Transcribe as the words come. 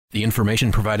The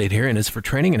information provided herein is for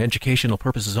training and educational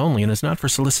purposes only and is not for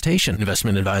solicitation.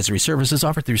 Investment advisory services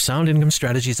offered through Sound Income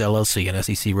Strategies, LLC, an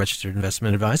SEC-registered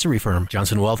investment advisory firm.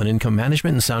 Johnson Wealth and Income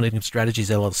Management and Sound Income Strategies,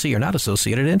 LLC are not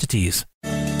associated entities.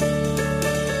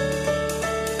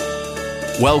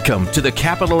 Welcome to the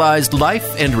Capitalized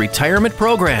Life and Retirement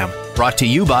Program, brought to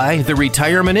you by the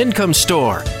Retirement Income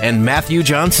Store and Matthew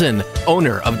Johnson,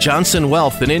 owner of Johnson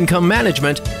Wealth and Income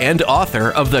Management and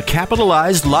author of The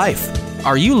Capitalized Life.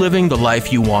 Are you living the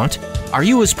life you want? Are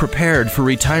you as prepared for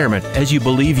retirement as you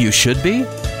believe you should be?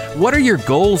 What are your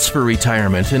goals for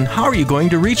retirement and how are you going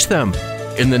to reach them?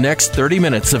 In the next 30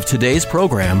 minutes of today's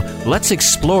program, let's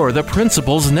explore the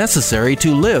principles necessary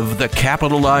to live the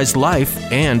capitalized life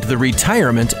and the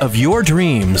retirement of your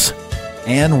dreams.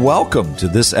 And welcome to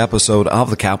this episode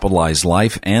of The Capitalized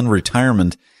Life and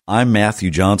Retirement. I'm Matthew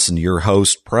Johnson, your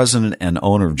host, president and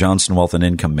owner of Johnson Wealth and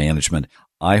Income Management.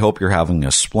 I hope you're having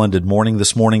a splendid morning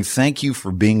this morning. Thank you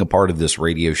for being a part of this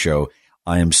radio show.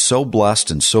 I am so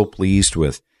blessed and so pleased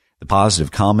with the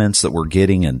positive comments that we're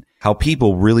getting and how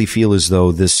people really feel as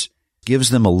though this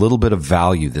gives them a little bit of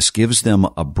value. This gives them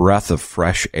a breath of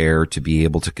fresh air to be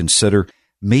able to consider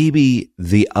maybe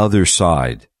the other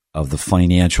side of the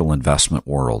financial investment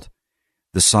world,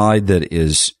 the side that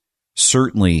is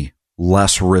certainly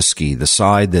less risky, the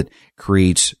side that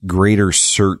creates greater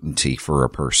certainty for a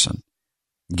person.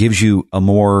 Gives you a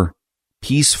more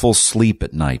peaceful sleep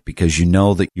at night because you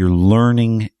know that you're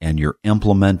learning and you're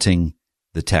implementing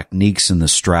the techniques and the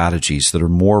strategies that are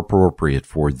more appropriate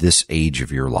for this age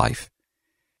of your life.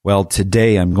 Well,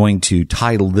 today I'm going to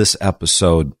title this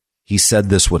episode, He Said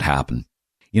This Would Happen.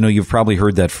 You know, you've probably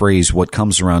heard that phrase, what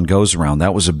comes around goes around.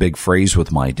 That was a big phrase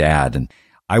with my dad. And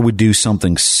I would do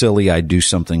something silly. I'd do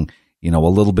something a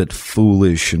little bit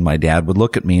foolish, and my dad would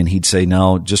look at me and he'd say,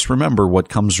 no, just remember what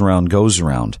comes around goes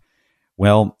around.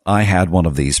 Well, I had one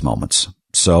of these moments.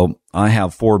 So I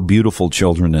have 4 beautiful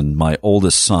children, and my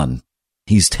oldest son,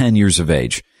 he's 10 years of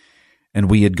age, and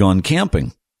we had gone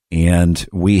camping, and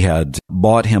we had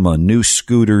bought him a new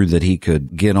scooter that he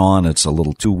could get on. It's a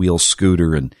little 2-wheel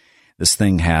scooter, and this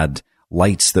thing had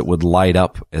lights that would light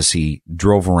up as he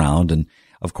drove around. And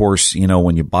of course,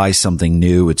 when you buy something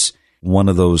new, it's one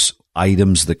of those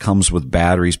items that comes with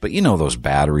batteries, but those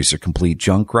batteries are complete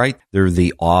junk, right? They're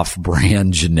the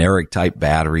off-brand generic type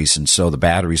batteries, and so the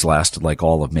batteries lasted like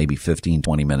all of maybe 15,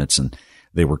 20 minutes, and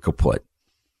they were kaput.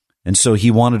 And so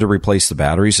he wanted to replace the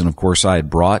batteries, and of course I had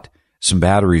brought some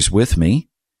batteries with me,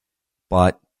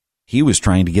 but he was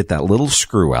trying to get that little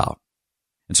screw out.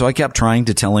 And so I kept trying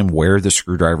to tell him where the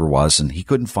screwdriver was, and he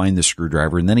couldn't find the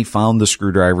screwdriver, and then he found the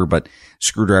screwdriver, but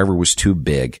screwdriver was too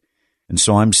big. And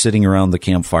so I'm sitting around the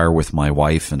campfire with my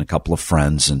wife and a couple of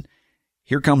friends, and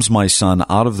here comes my son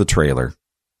out of the trailer.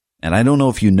 And I don't know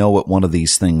if you know what one of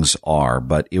these things are,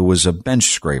 but it was a bench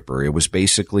scraper. It was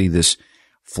basically this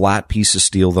flat piece of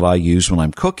steel that I use when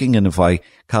I'm cooking, and if I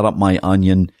cut up my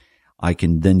onion, I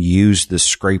can then use this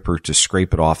scraper to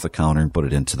scrape it off the counter and put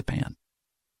it into the pan.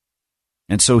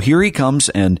 And so here he comes,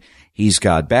 and he's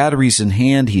got batteries in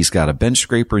hand, he's got a bench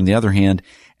scraper in the other hand,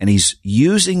 and he's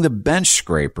using the bench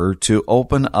scraper to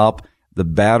open up the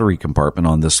battery compartment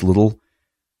on this little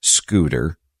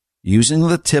scooter, using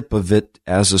the tip of it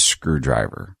as a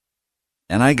screwdriver.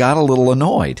 And I got a little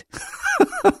annoyed.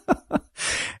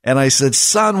 And I said,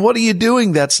 son, what are you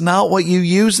doing? That's not what you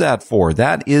use that for.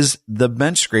 That is the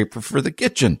bench scraper for the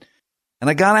kitchen. And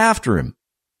I got after him.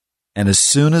 And as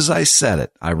soon as I said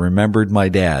it, I remembered my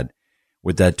dad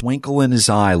with that twinkle in his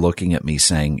eye looking at me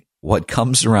saying, what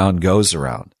comes around goes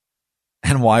around.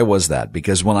 And why was that?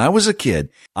 Because when I was a kid,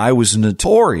 I was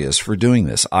notorious for doing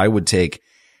this. I would take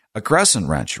a crescent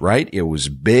wrench, right? It was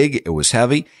big. It was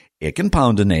heavy. It can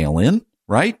pound a nail in,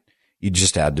 right? You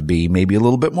just had to be maybe a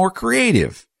little bit more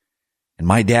creative. And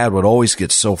my dad would always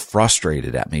get so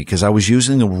frustrated at me because I was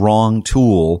using the wrong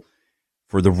tool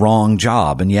for the wrong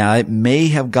job. And yeah, it may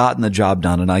have gotten the job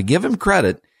done. And I give him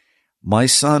credit. My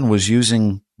son was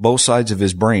using both sides of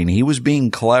his brain. He was being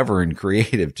clever and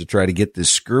creative to try to get this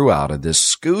screw out of this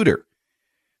scooter.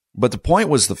 But the point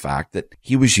was the fact that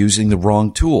he was using the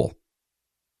wrong tool.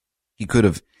 He could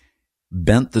have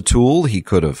bent the tool. He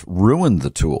could have ruined the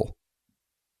tool.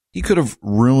 He could have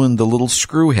ruined the little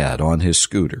screw head on his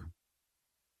scooter.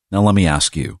 Now let me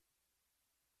ask you,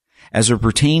 as it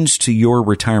pertains to your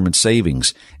retirement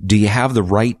savings, do you have the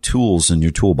right tools in your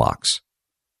toolbox?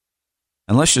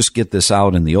 And let's just get this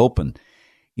out in the open.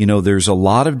 There's a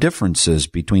lot of differences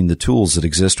between the tools that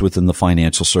exist within the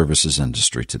financial services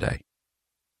industry today.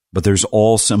 But there's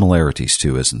all similarities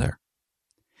too, isn't there?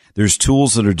 There's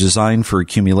tools that are designed for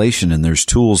accumulation, and there's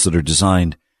tools that are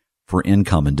designed for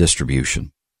income and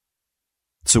distribution.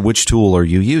 So which tool are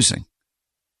you using?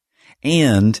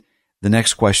 And the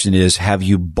next question is, have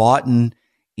you bought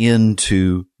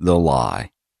into the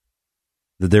lie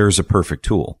that there is a perfect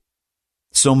tool?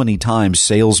 So many times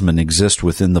salesmen exist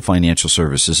within the financial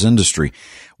services industry.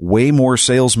 Way more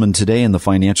salesmen today in the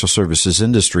financial services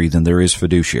industry than there is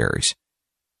fiduciaries.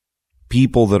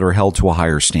 People that are held to a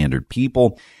higher standard.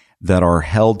 People that are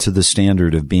held to the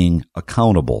standard of being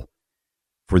accountable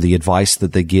for the advice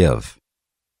that they give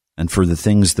and for the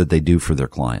things that they do for their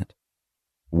client.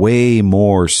 Way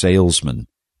more salesmen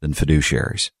than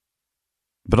fiduciaries.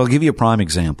 But I'll give you a prime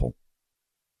example.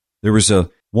 There was a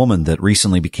woman that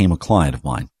recently became a client of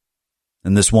mine.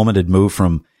 And this woman had moved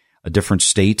from a different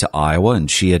state to Iowa,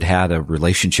 and she had had a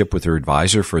relationship with her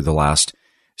advisor for the last,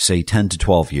 say, 10 to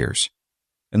 12 years.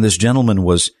 And this gentleman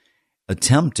was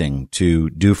attempting to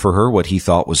do for her what he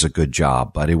thought was a good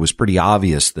job, but it was pretty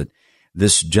obvious that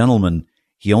this gentleman,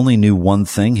 he only knew one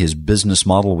thing. His business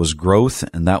model was growth,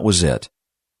 and that was it.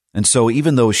 And so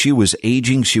even though she was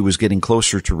aging, she was getting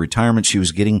closer to retirement, she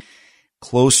was getting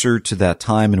closer to that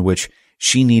time in which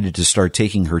she needed to start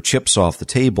taking her chips off the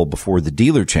table before the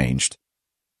dealer changed.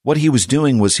 What he was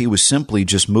doing was he was simply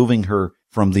just moving her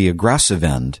from the aggressive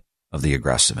end of the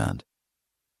aggressive end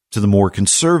to the more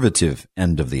conservative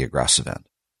end of the aggressive end.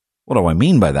 What do I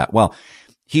mean by that? Well,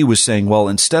 he was saying, well,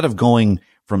 instead of going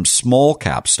from small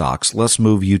cap stocks, let's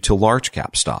move you to large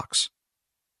cap stocks.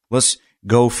 Let's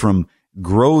go from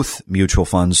growth mutual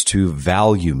funds to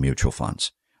value mutual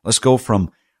funds. Let's go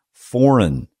from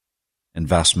foreign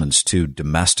investments to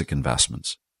domestic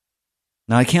investments.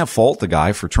 Now, I can't fault the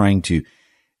guy for trying to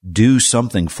do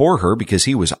something for her because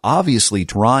he was obviously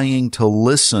trying to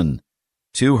listen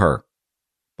to her.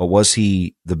 But was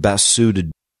he the best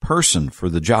suited person for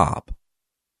the job?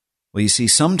 Well, you see,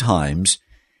 sometimes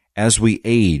as we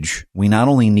age, we not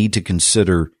only need to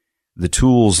consider the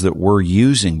tools that we're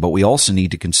using, but we also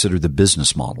need to consider the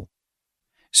business model.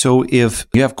 So if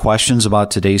you have questions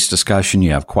about today's discussion,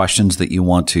 you have questions that you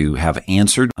want to have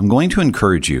answered, I'm going to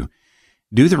encourage you,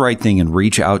 do the right thing and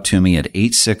reach out to me at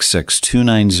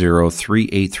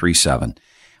 866-290-3837.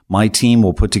 My team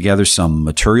will put together some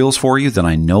materials for you that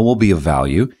I know will be of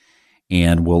value,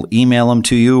 and we'll email them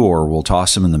to you or we'll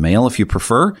toss them in the mail if you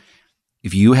prefer.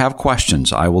 If you have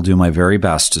questions, I will do my very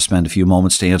best to spend a few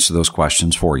moments to answer those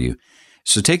questions for you.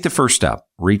 So take the first step.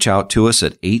 Reach out to us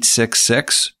at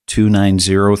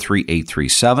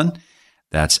 866-290-3837.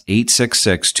 That's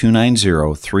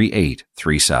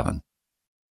 866-290-3837.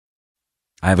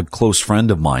 I have a close friend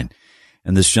of mine,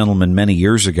 and this gentleman many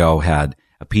years ago had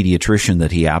a pediatrician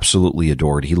that he absolutely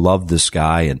adored. He loved this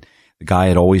guy, and the guy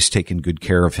had always taken good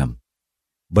care of him.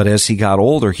 But as he got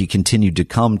older, he continued to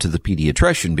come to the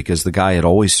pediatrician because the guy had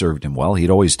always served him well. He'd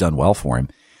always done well for him.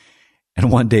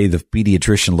 And one day the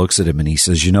pediatrician looks at him and he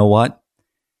says, you know what?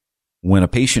 When a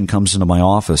patient comes into my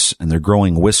office and they're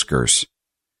growing whiskers,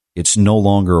 it's no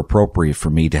longer appropriate for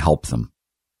me to help them.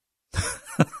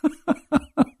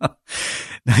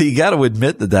 Now, you got to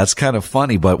admit that that's kind of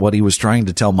funny, but what he was trying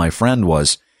to tell my friend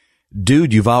was,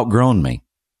 dude, you've outgrown me.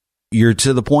 You're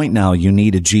to the point now you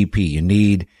need a GP. You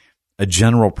need a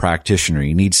general practitioner.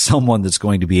 You need someone that's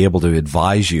going to be able to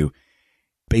advise you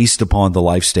based upon the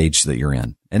life stage that you're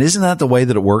in. And isn't that the way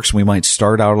that it works? We might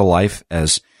start out a life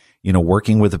as,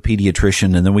 working with a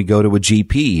pediatrician, and then we go to a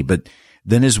GP. But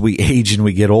then as we age and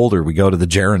we get older, we go to the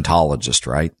gerontologist,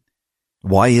 right?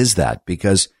 Why is that?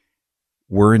 Because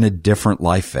we're in a different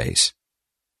life phase.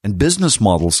 And business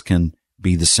models can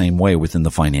be the same way within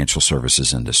the financial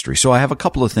services industry. So I have a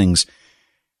couple of things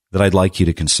that I'd like you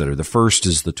to consider. The first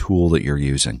is the tool that you're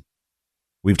using.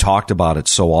 We've talked about it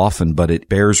so often, but it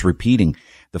bears repeating.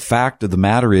 The fact of the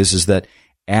matter is that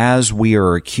as we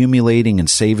are accumulating and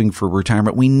saving for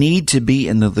retirement, we need to be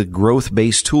in the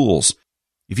growth-based tools.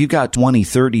 If you've got 20,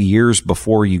 30 years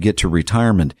before you get to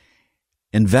retirement,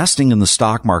 investing in the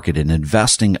stock market and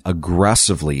investing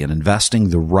aggressively and investing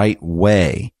the right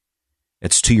way,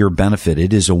 it's to your benefit.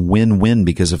 It is a win-win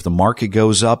because if the market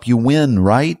goes up, you win,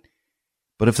 right?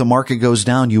 But if the market goes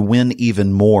down, you win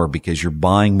even more because you're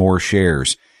buying more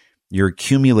shares. You're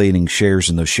accumulating shares,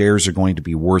 and those shares are going to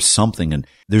be worth something. And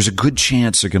there's a good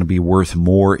chance they're going to be worth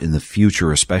more in the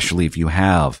future, especially if you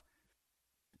have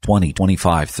 20,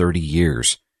 25, 30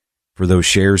 years for those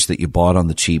shares that you bought on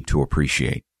the cheap to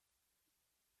appreciate.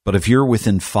 But if you're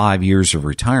within 5 years of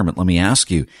retirement, let me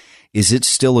ask you, is it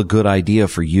still a good idea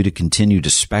for you to continue to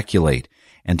speculate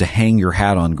and to hang your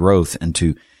hat on growth and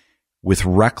to, with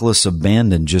reckless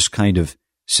abandon, just kind of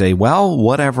say, well,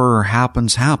 whatever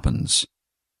happens, happens?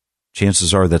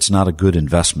 Chances are that's not a good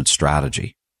investment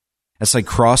strategy. That's like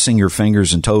crossing your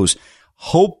fingers and toes,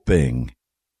 hoping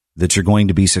that you're going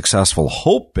to be successful,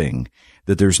 hoping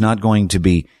that there's not going to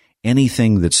be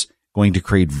anything that's going to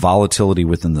create volatility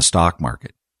within the stock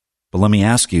market. But let me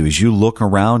ask you, as you look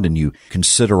around and you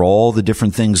consider all the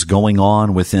different things going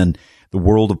on within the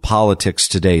world of politics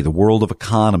today, the world of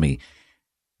economy,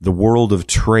 the world of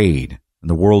trade, and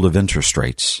the world of interest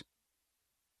rates,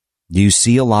 do you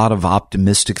see a lot of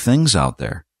optimistic things out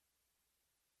there?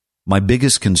 My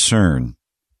biggest concern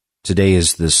today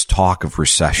is this talk of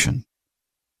recession.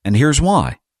 And here's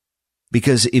why.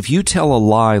 Because if you tell a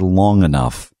lie long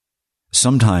enough,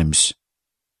 sometimes,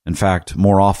 in fact,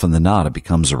 more often than not, it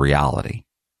becomes a reality.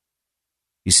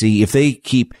 You see, if they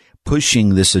keep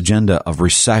pushing this agenda of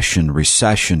recession,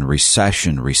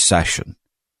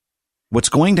 what's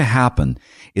going to happen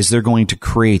is they're going to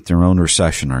create their own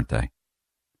recession, aren't they?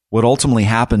 What ultimately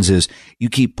happens is you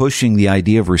keep pushing the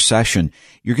idea of recession,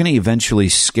 you're going to eventually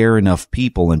scare enough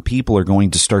people, and people are going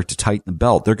to start to tighten the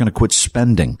belt. They're going to quit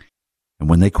spending. And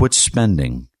when they quit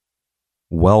spending,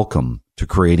 welcome to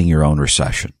creating your own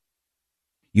recession.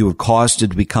 You have caused it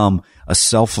to become a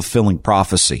self-fulfilling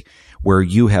prophecy where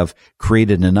you have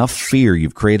created enough fear,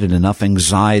 you've created enough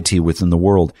anxiety within the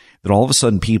world that all of a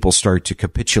sudden people start to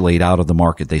capitulate out of the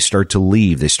market. They start to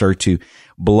leave. They start to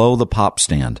blow the pop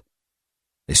stand.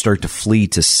 They start to flee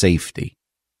to safety.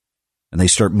 And they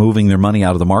start moving their money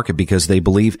out of the market because they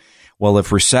believe, well,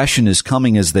 if recession is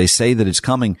coming as they say that it's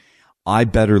coming, I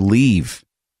better leave.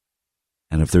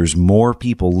 And if there's more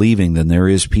people leaving than there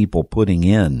is people putting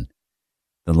in,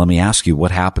 then let me ask you,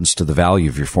 what happens to the value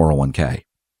of your 401k?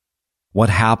 What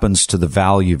happens to the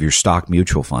value of your stock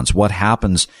mutual funds? What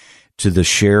happens to the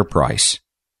share price?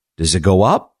 Does it go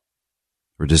up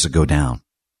or does it go down?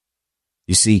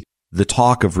 You see, the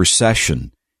talk of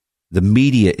recession, the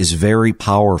media is very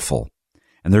powerful,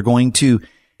 and they're going to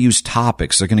use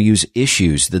topics. They're going to use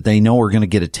issues that they know are going to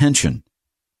get attention.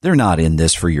 They're not in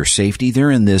this for your safety. They're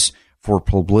in this for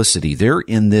publicity. They're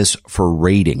in this for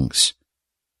ratings.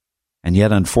 And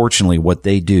yet, unfortunately, what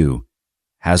they do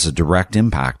has a direct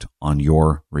impact on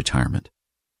your retirement.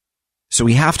 So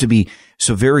we have to be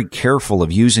so very careful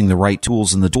of using the right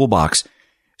tools in the toolbox.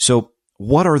 So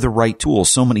what are the right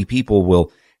tools? So many people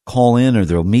will call in or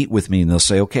they'll meet with me and they'll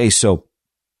say, okay, so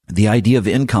the idea of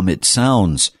income, it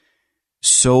sounds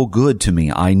so good to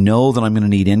me. I know that I'm going to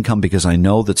need income because I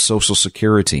know that Social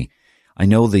Security, I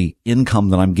know the income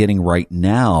that I'm getting right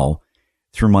now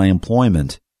through my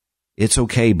employment, it's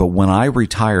okay. But when I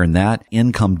retire and that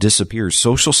income disappears,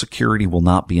 Social Security will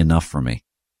not be enough for me.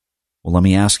 Well, let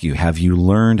me ask you, have you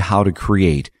learned how to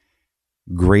create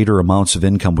greater amounts of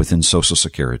income within Social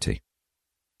Security?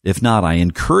 If not, I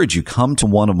encourage you, come to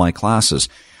one of my classes,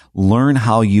 learn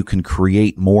how you can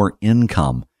create more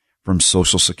income from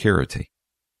Social Security.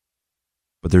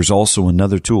 But there's also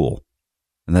another tool,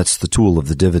 and that's the tool of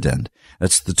the dividend.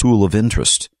 That's the tool of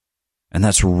interest. And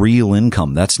that's real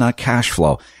income. That's not cash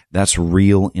flow. That's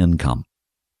real income.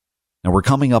 Now, we're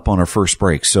coming up on our first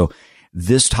break, so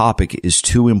this topic is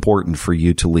too important for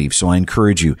you to leave. So I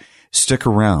encourage you, stick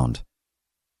around.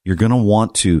 You're going to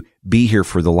want to be here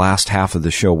for the last half of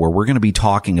the show where we're going to be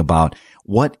talking about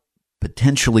what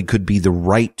potentially could be the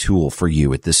right tool for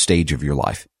you at this stage of your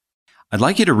life. I'd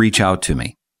like you to reach out to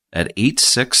me at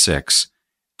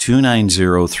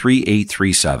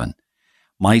 866-290-3837.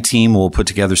 My team will put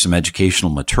together some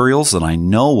educational materials that I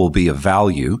know will be of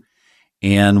value,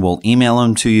 and we'll email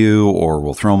them to you or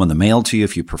we'll throw them in the mail to you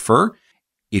if you prefer.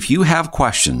 If you have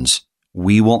questions,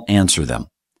 we will answer them.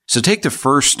 So take the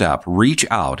first step. Reach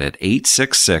out at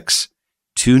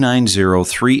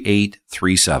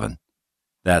 866-290-3837.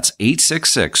 That's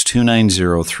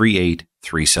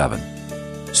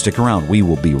 866-290-3837. Stick around. We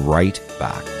will be right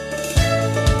back.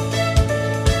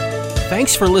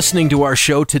 Thanks for listening to our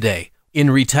show today. In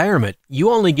retirement, you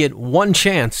only get one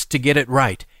chance to get it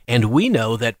right, and we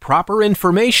know that proper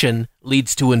information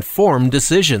leads to informed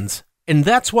decisions. And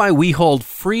that's why we hold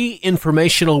free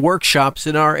informational workshops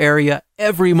in our area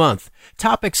every month.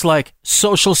 Topics like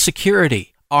Social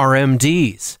Security,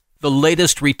 RMDs, the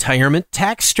latest retirement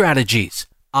tax strategies,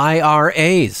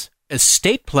 IRAs,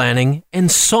 estate planning, and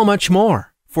so much more.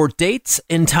 For dates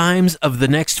and times of the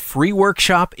next free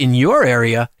workshop in your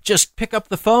area, just pick up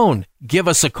the phone. Give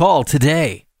us a call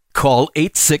today. Call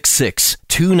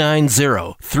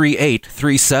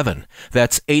 866-290-3837.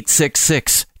 That's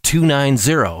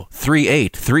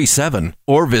 866-290-3837.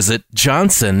 Or visit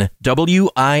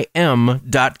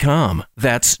johnsonwim.com.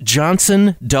 That's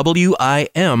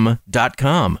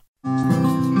johnsonwim.com.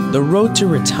 The road to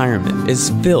retirement is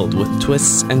filled with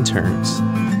twists and turns,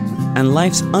 and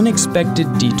life's unexpected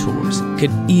detours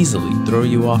could easily throw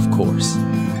you off course.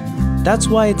 That's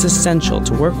why it's essential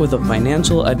to work with a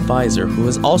financial advisor who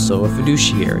is also a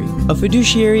fiduciary. A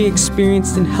fiduciary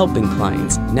experienced in helping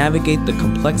clients navigate the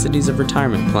complexities of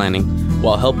retirement planning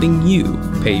while helping you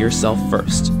pay yourself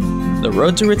first. The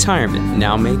road to retirement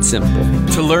now made simple.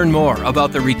 To learn more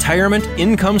about the Retirement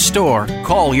Income Store,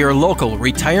 call your local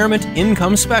retirement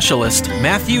income specialist,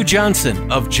 Matthew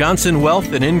Johnson of Johnson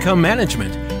Wealth and Income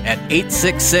Management at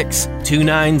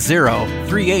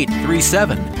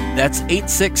 866-290-3837. That's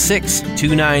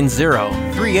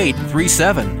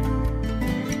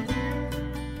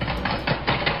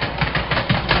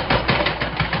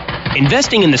 866-290-3837.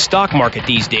 Investing in the stock market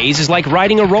these days is like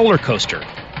riding a roller coaster.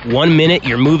 1 minute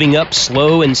you're moving up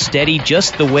slow and steady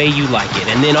just the way you like it,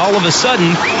 and then all of a sudden,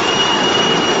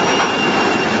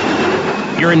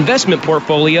 your investment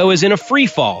portfolio is in a free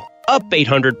fall. Up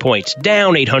 800 points,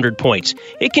 down 800 points.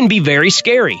 It can be very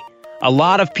scary. A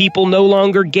lot of people no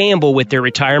longer gamble with their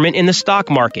retirement in the stock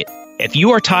market. If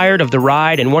you are tired of the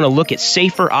ride and want to look at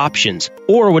safer options,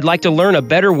 or would like to learn a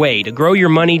better way to grow your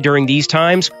money during these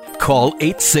times, call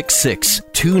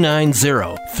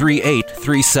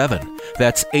 866-290-3837.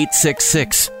 That's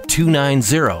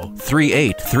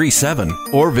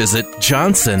 866-290-3837. Or visit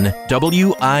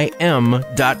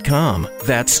johnsonwim.com.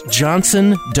 That's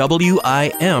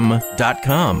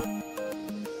johnsonwim.com.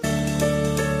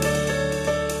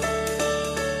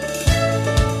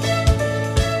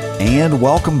 And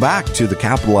welcome back to the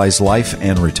Capitalized Life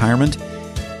and Retirement.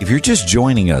 If you're just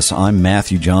joining us, I'm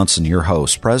Matthew Johnson, your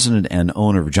host, president and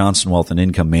owner of Johnson Wealth and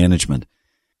Income Management.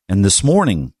 And this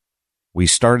morning, we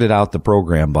started out the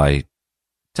program by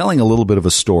telling a little bit of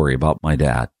a story about my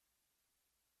dad.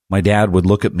 My dad would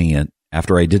look at me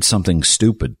after I did something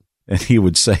stupid, and he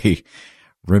would say,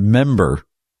 "Remember,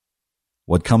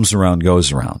 what comes around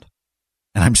goes around."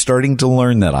 And I'm starting to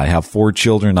learn that. I have 4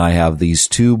 children. I have these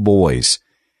 2 boys.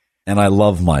 And I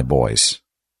love my boys.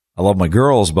 I love my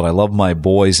girls, but I love my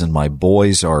boys, and my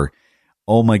boys are,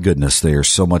 oh my goodness, they are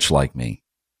so much like me.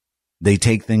 They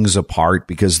take things apart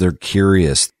because they're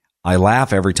curious. I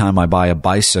laugh every time I buy a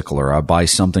bicycle or I buy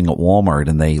something at Walmart,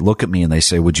 and they look at me and they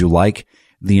say, "Would you like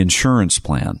the insurance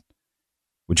plan?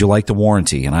 Would you like the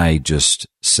warranty?" And I just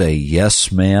say,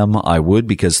 "Yes, ma'am, I would,"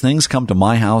 because things come to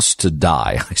my house to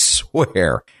die. I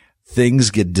swear. Things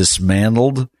get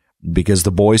dismantled because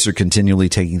the boys are continually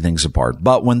taking things apart.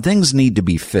 But when things need to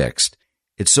be fixed,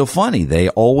 it's so funny. They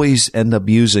always end up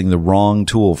using the wrong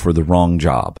tool for the wrong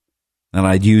job. And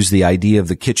I'd use the idea of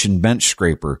the kitchen bench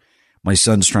scraper. My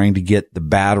son's trying to get the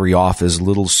battery off his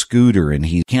little scooter, and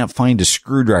he can't find a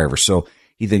screwdriver. So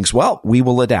he thinks, well, we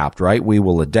will adapt, right? We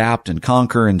will adapt and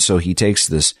conquer. And so he takes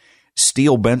this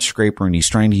steel bench scraper, and he's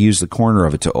trying to use the corner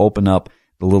of it to open up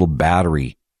the little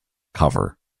battery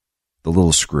cover, the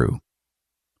little screw.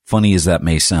 Funny as that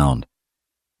may sound,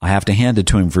 I have to hand it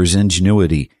to him for his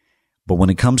ingenuity. But when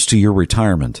it comes to your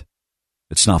retirement,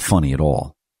 it's not funny at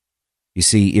all. You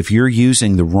see, if you're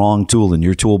using the wrong tool in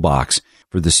your toolbox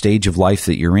for the stage of life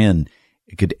that you're in,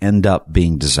 it could end up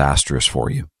being disastrous for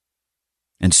you.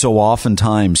 And so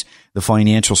oftentimes, the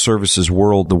financial services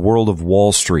world, the world of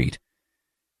Wall Street,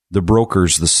 the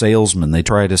brokers, the salesmen, they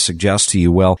try to suggest to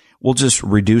you, well, we'll just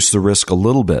reduce the risk a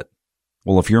little bit.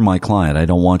 Well, if you're my client, I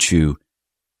don't want you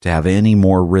to have any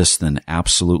more risk than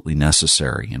absolutely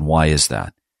necessary. And why is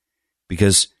that?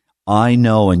 Because I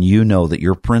know and you know that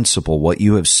your principal, what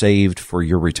you have saved for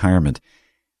your retirement,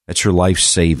 that's your life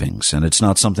savings, and it's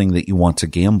not something that you want to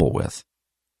gamble with.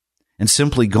 And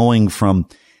simply going from,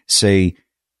 say,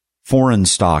 foreign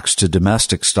stocks to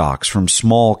domestic stocks, from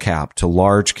small cap to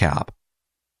large cap,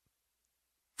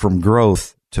 from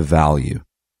growth to value,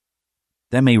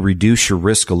 that may reduce your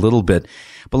risk a little bit.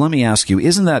 But let me ask you,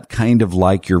 isn't that kind of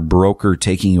like your broker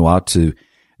taking you out to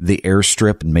the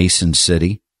airstrip in Mason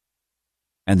City?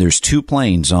 And there's 2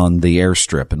 planes on the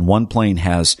airstrip, and one plane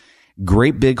has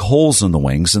great big holes in the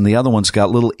wings, and the other one's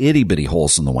got little itty-bitty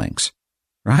holes in the wings,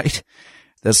 right?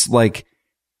 That's like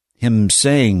him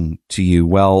saying to you,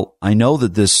 well, I know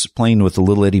that this plane with the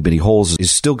little itty-bitty holes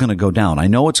is still going to go down. I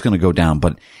know it's going to go down,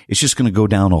 but it's just going to go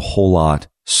down a whole lot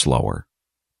slower.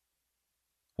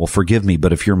 Well, forgive me,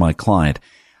 but if you're my client,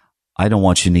 I don't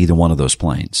want you in either one of those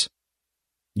planes.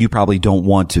 You probably don't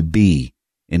want to be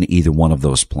in either one of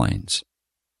those planes.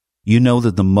 You know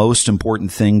that the most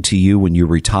important thing to you when you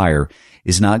retire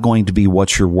is not going to be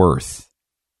what you're worth.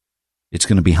 It's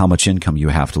going to be how much income you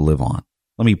have to live on.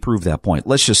 Let me prove that point.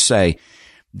 Let's just say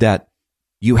that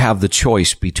you have the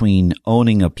choice between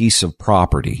owning a piece of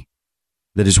property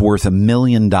that is worth $1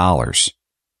 million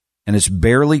and it's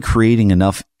barely creating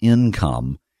enough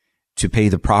income to pay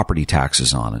the property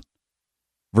taxes on it,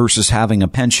 versus having a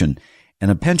pension And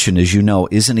a pension, as you know,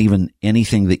 isn't even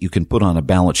anything that you can put on a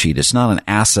balance sheet. It's not an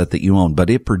asset that you own,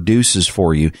 but it produces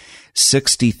for you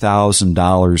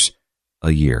 $60,000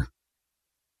 a year.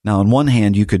 Now, on one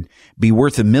hand, you could be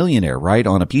worth $1 million, right?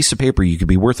 On a piece of paper, you could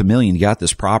be worth $1 million. You got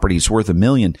this property, it's worth $1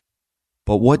 million.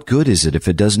 But what good is it if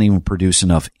it doesn't even produce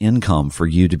enough income for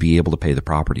you to be able to pay the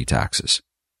property taxes?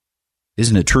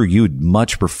 Isn't it true you'd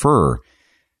much prefer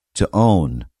to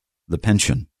own the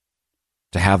pension,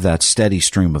 to have that steady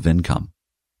stream of income?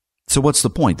 So what's the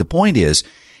point? The point is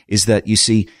that you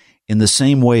see, in the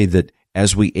same way that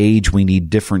as we age, we need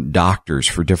different doctors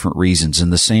for different reasons, in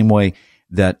the same way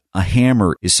that a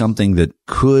hammer is something that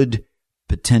could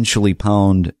potentially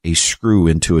pound a screw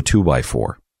into a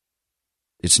 2x4.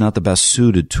 It's not the best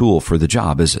suited tool for the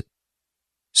job, is it?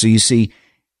 So you see,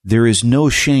 there is no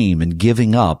shame in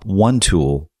giving up one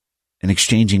tool and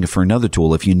exchanging it for another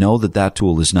tool if you know that that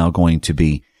tool is now going to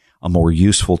be a more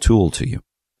useful tool to you.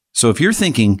 So if you're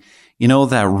thinking,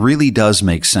 that really does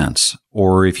make sense,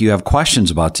 or if you have questions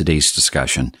about today's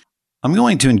discussion, I'm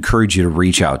going to encourage you to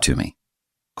reach out to me.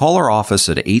 Call our office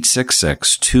at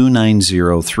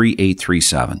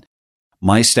 866-290-3837.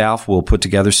 My staff will put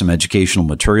together some educational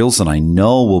materials that I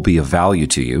know will be of value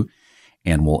to you,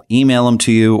 and we'll email them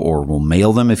to you or we'll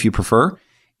mail them if you prefer.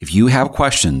 If you have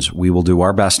questions, we will do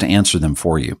our best to answer them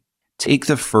for you. Take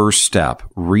the first step.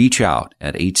 Reach out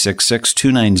at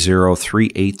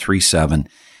 866-290-3837.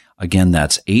 Again,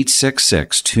 that's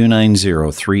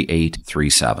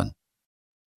 866-290-3837.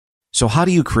 So how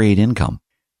do you create income?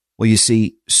 Well, you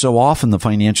see, so often the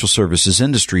financial services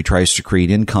industry tries to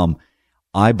create income,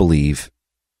 I believe,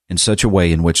 in such a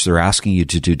way in which they're asking you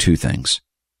to do two things.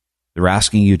 They're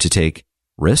asking you to take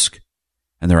risk,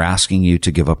 and they're asking you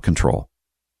to give up control.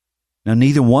 Now,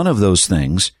 neither one of those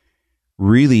things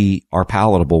really are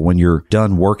palatable when you're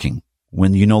done working,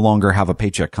 when you no longer have a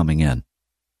paycheck coming in.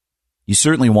 You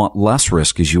certainly want less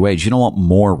risk as you age. You don't want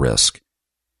more risk.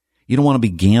 You don't want to be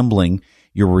gambling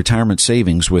your retirement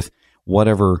savings with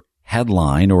whatever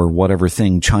headline or whatever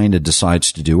thing China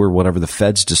decides to do or whatever the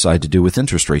feds decide to do with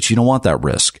interest rates. You don't want that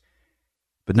risk.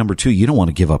 But number two, you don't want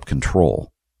to give up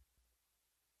control.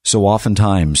 So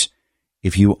oftentimes,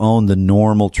 if you own the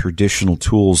normal traditional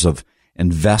tools of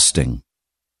investing,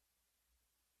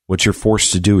 what you're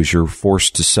forced to do is you're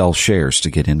forced to sell shares to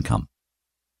get income.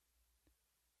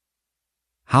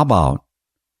 How about,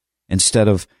 instead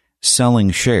of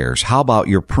selling shares, how about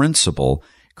your principal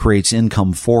creates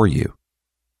income for you?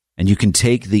 And you can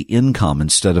take the income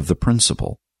instead of the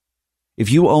principal.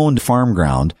 If you owned farm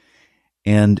ground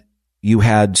and you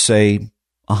had, say,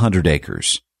 100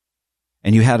 acres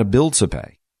and you had a bill to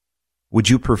pay, would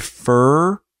you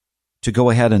prefer to go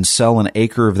ahead and sell an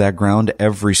acre of that ground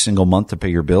every single month to pay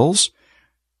your bills?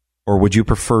 Or would you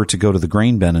prefer to go to the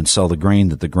grain bin and sell the grain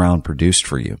that the ground produced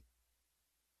for you?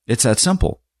 It's that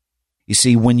simple. You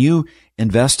see, when you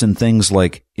invest in things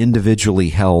like individually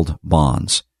held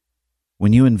bonds,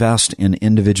 when you invest in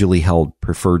individually held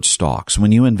preferred stocks,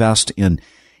 when you invest in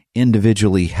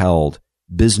individually held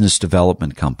business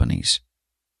development companies,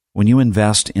 when you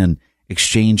invest in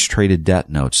exchange-traded debt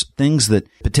notes, things that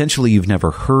potentially you've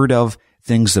never heard of,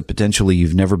 things that potentially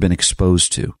you've never been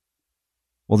exposed to.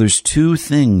 Well, there's two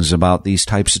things about these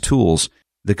types of tools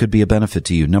that could be a benefit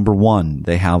to you. Number one,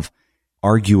 they have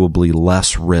arguably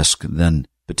less risk than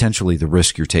potentially the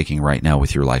risk you're taking right now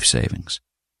with your life savings.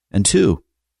 And two,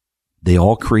 they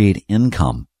all create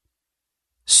income,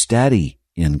 steady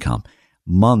income,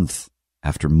 month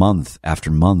after month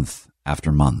after month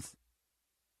after month.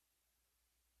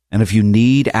 And if you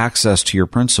need access to your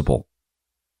principal,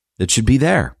 it should be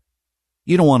there.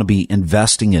 You don't want to be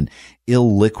investing in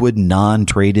illiquid,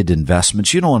 non-traded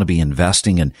investments. You don't want to be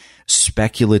investing in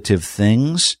speculative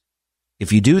things.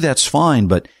 If you do, that's fine,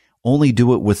 but only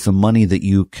do it with the money that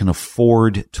you can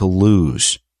afford to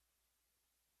lose.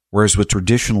 Whereas with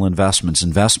traditional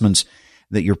investments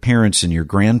that your parents and your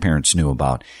grandparents knew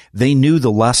about, they knew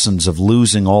the lessons of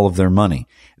losing all of their money.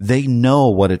 They know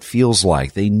what it feels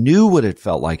like. They knew what it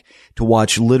felt like to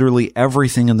watch literally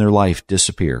everything in their life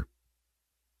disappear.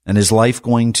 And is life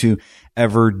going to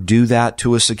ever do that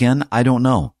to us again? I don't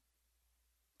know.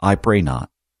 I pray not.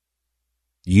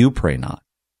 You pray not.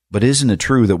 But isn't it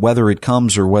true that whether it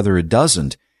comes or whether it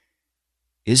doesn't,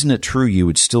 isn't it true you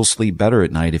would still sleep better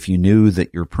at night if you knew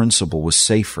that your principal was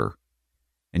safer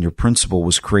and your principal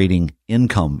was creating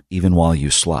income even while you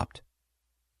slept?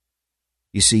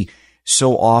 You see,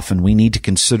 so often we need to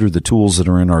consider the tools that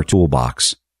are in our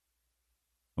toolbox.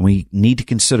 And we need to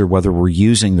consider whether we're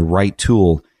using the right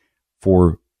tool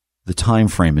for the time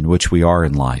frame in which we are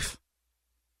in life.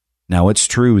 Now, it's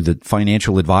true that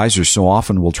financial advisors so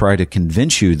often will try to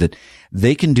convince you that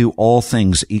they can do all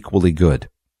things equally good.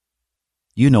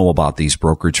 You know about these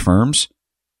brokerage firms.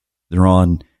 They're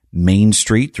on Main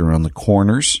Street. They're on the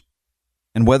corners.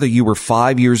 And whether you were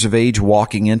 5 years of age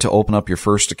walking in to open up your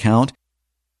first account,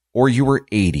 or you were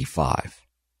 85,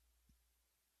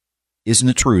 isn't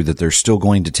it true that they're still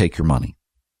going to take your money?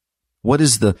 What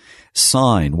is the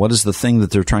sign? What is the thing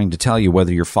that they're trying to tell you?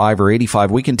 Whether you're 5 or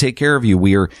 85, we can take care of you.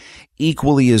 We are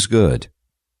equally as good.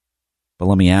 But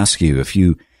let me ask you, if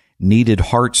you needed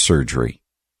heart surgery,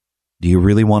 do you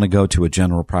really want to go to a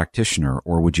general practitioner,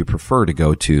 or would you prefer to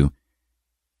go to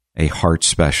a heart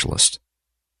specialist?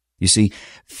 You see,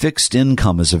 fixed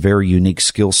income is a very unique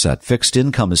skill set. Fixed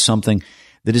income is something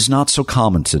that is not so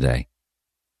common today.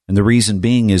 And the reason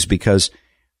being is because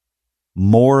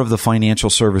more of the financial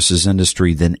services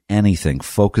industry than anything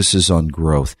focuses on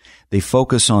growth. They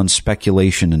focus on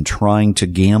speculation and trying to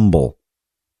gamble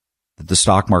that the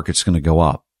stock market's going to go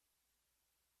up.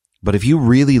 But if you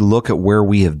really look at where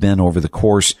we have been over the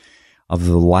course of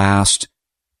the last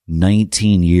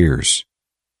 19 years,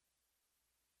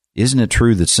 isn't it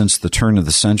true that since the turn of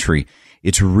the century,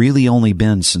 it's really only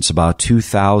been since about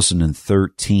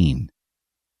 2013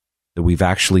 that we've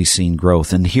actually seen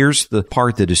growth? And here's the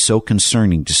part that is so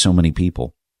concerning to so many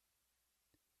people.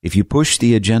 If you push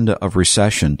the agenda of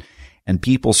recession and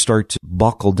people start to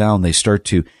buckle down, they start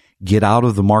to get out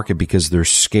of the market because they're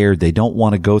scared, they don't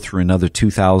want to go through another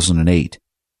 2008.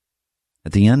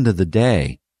 At the end of the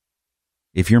day,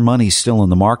 if your money's still in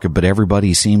the market but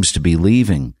everybody seems to be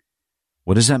leaving,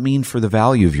 what does that mean for the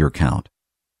value of your account?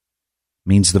 It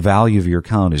means the value of your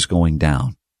account is going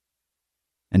down.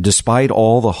 And despite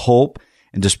all the hope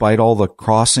and despite all the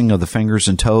crossing of the fingers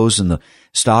and toes and the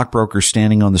stockbrokers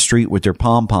standing on the street with their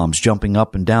pom-poms jumping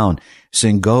up and down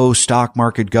saying, "Go, stock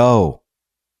market, go."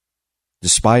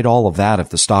 Despite all of that, if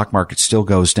the stock market still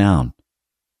goes down,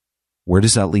 where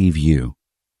does that leave you?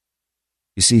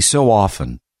 You see, so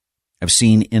often I've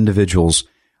seen individuals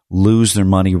lose their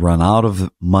money, run out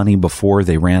of money before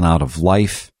they ran out of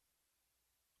life,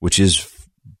 which is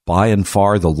by and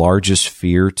far the largest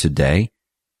fear today.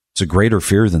 It's a greater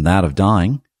fear than that of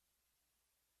dying.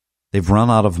 They've run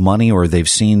out of money, or they've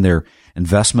seen their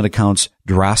investment accounts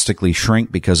drastically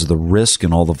shrink because of the risk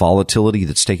and all the volatility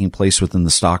that's taking place within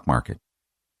the stock market.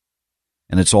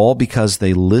 And it's all because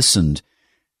they listened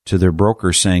to their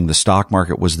broker saying the stock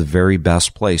market was the very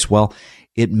best place. Well,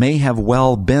 it may have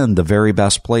well been the very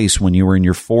best place when you were in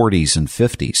your 40s and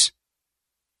 50s.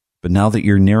 But now that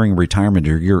you're nearing retirement,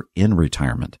 or you're in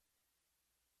retirement,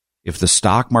 if the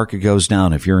stock market goes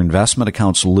down, if your investment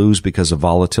accounts lose because of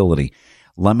volatility,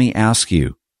 let me ask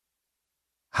you,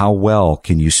 how well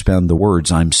can you spend the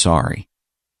words, "I'm sorry"?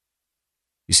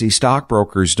 You see,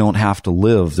 stockbrokers don't have to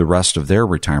live the rest of their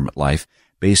retirement life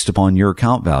based upon your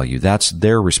account value. That's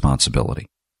their responsibility.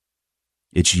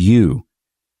 It's you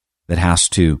that has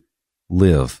to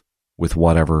live with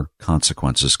whatever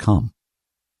consequences come.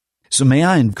 So may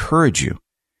I encourage you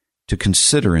to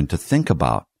consider and to think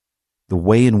about the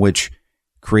way in which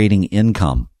creating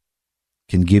income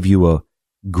can give you a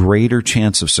greater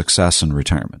chance of success in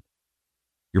retirement.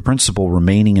 Your principal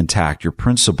remaining intact, your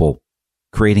principal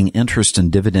creating interest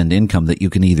and dividend income that you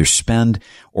can either spend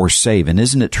or save. And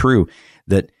isn't it true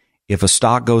that if a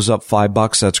stock goes up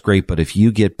 $5, that's great, but if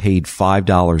you get paid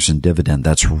 $5 in dividend,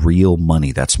 that's real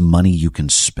money. That's money you can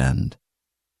spend.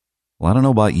 Well, I don't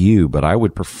know about you, but I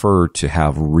would prefer to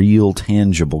have real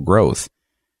tangible growth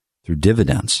through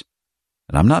dividends.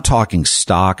 And I'm not talking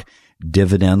stock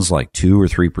dividends like 2 or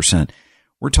 3%.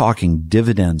 We're talking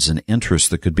dividends and interest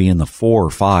that could be in the 4,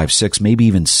 5, 6, maybe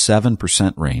even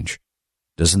 7% range.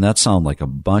 Doesn't that sound like a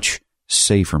much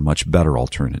safer, much better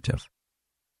alternative?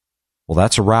 Well,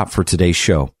 that's a wrap for today's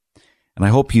show. And I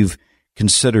hope you've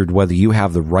considered whether you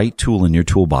have the right tool in your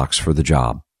toolbox for the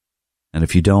job. And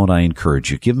if you don't, I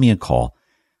encourage you, give me a call.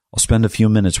 I'll spend a few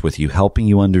minutes with you helping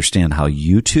you understand how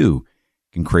you too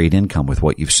can create income with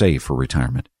what you've saved for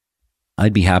retirement.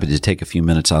 I'd be happy to take a few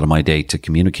minutes out of my day to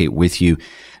communicate with you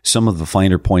some of the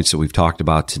finer points that we've talked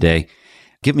about today.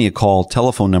 Give me a call.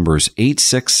 Telephone number is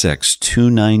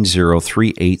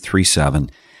 866-290-3837.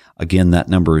 Again, that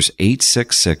number is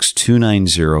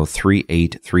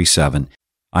 866-290-3837.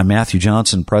 I'm Matthew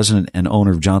Johnson, President and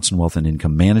owner of Johnson Wealth and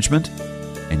Income Management,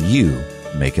 and you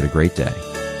make it a great day.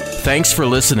 Thanks for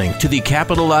listening to the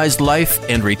Capitalized Life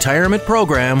and Retirement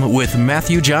Program with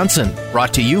Matthew Johnson,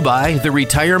 brought to you by the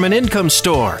Retirement Income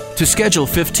Store. To schedule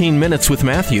 15 minutes with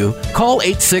Matthew, call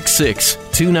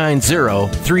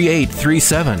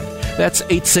 866-290-3837. That's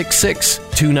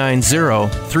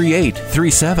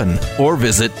 866-290-3837. Or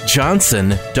visit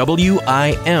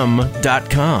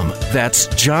johnsonwim.com. That's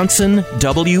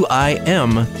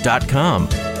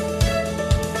johnsonwim.com.